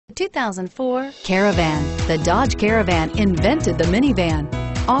2004 Caravan. The Dodge Caravan invented the minivan,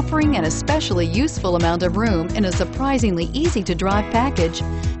 offering an especially useful amount of room in a surprisingly easy-to-drive package.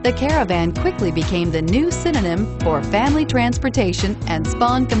 The Caravan quickly became the new synonym for family transportation and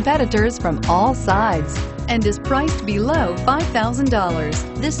spawned competitors from all sides, and is priced below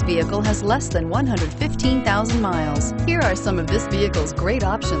 $5,000. This vehicle has less than 115,000 miles. Here are some of this vehicle's great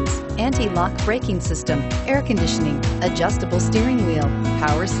options: anti-lock braking system, air conditioning, adjustable steering wheel,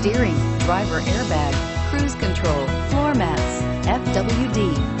 power steering, driver airbag, cruise control, floor mats,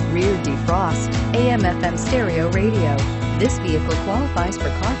 FWD, rear defrost, AM/FM stereo radio. This vehicle qualifies for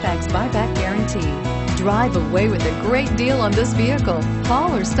Carfax buyback guarantee. Drive away with a great deal on this vehicle.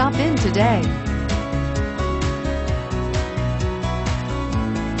 Call or stop in today.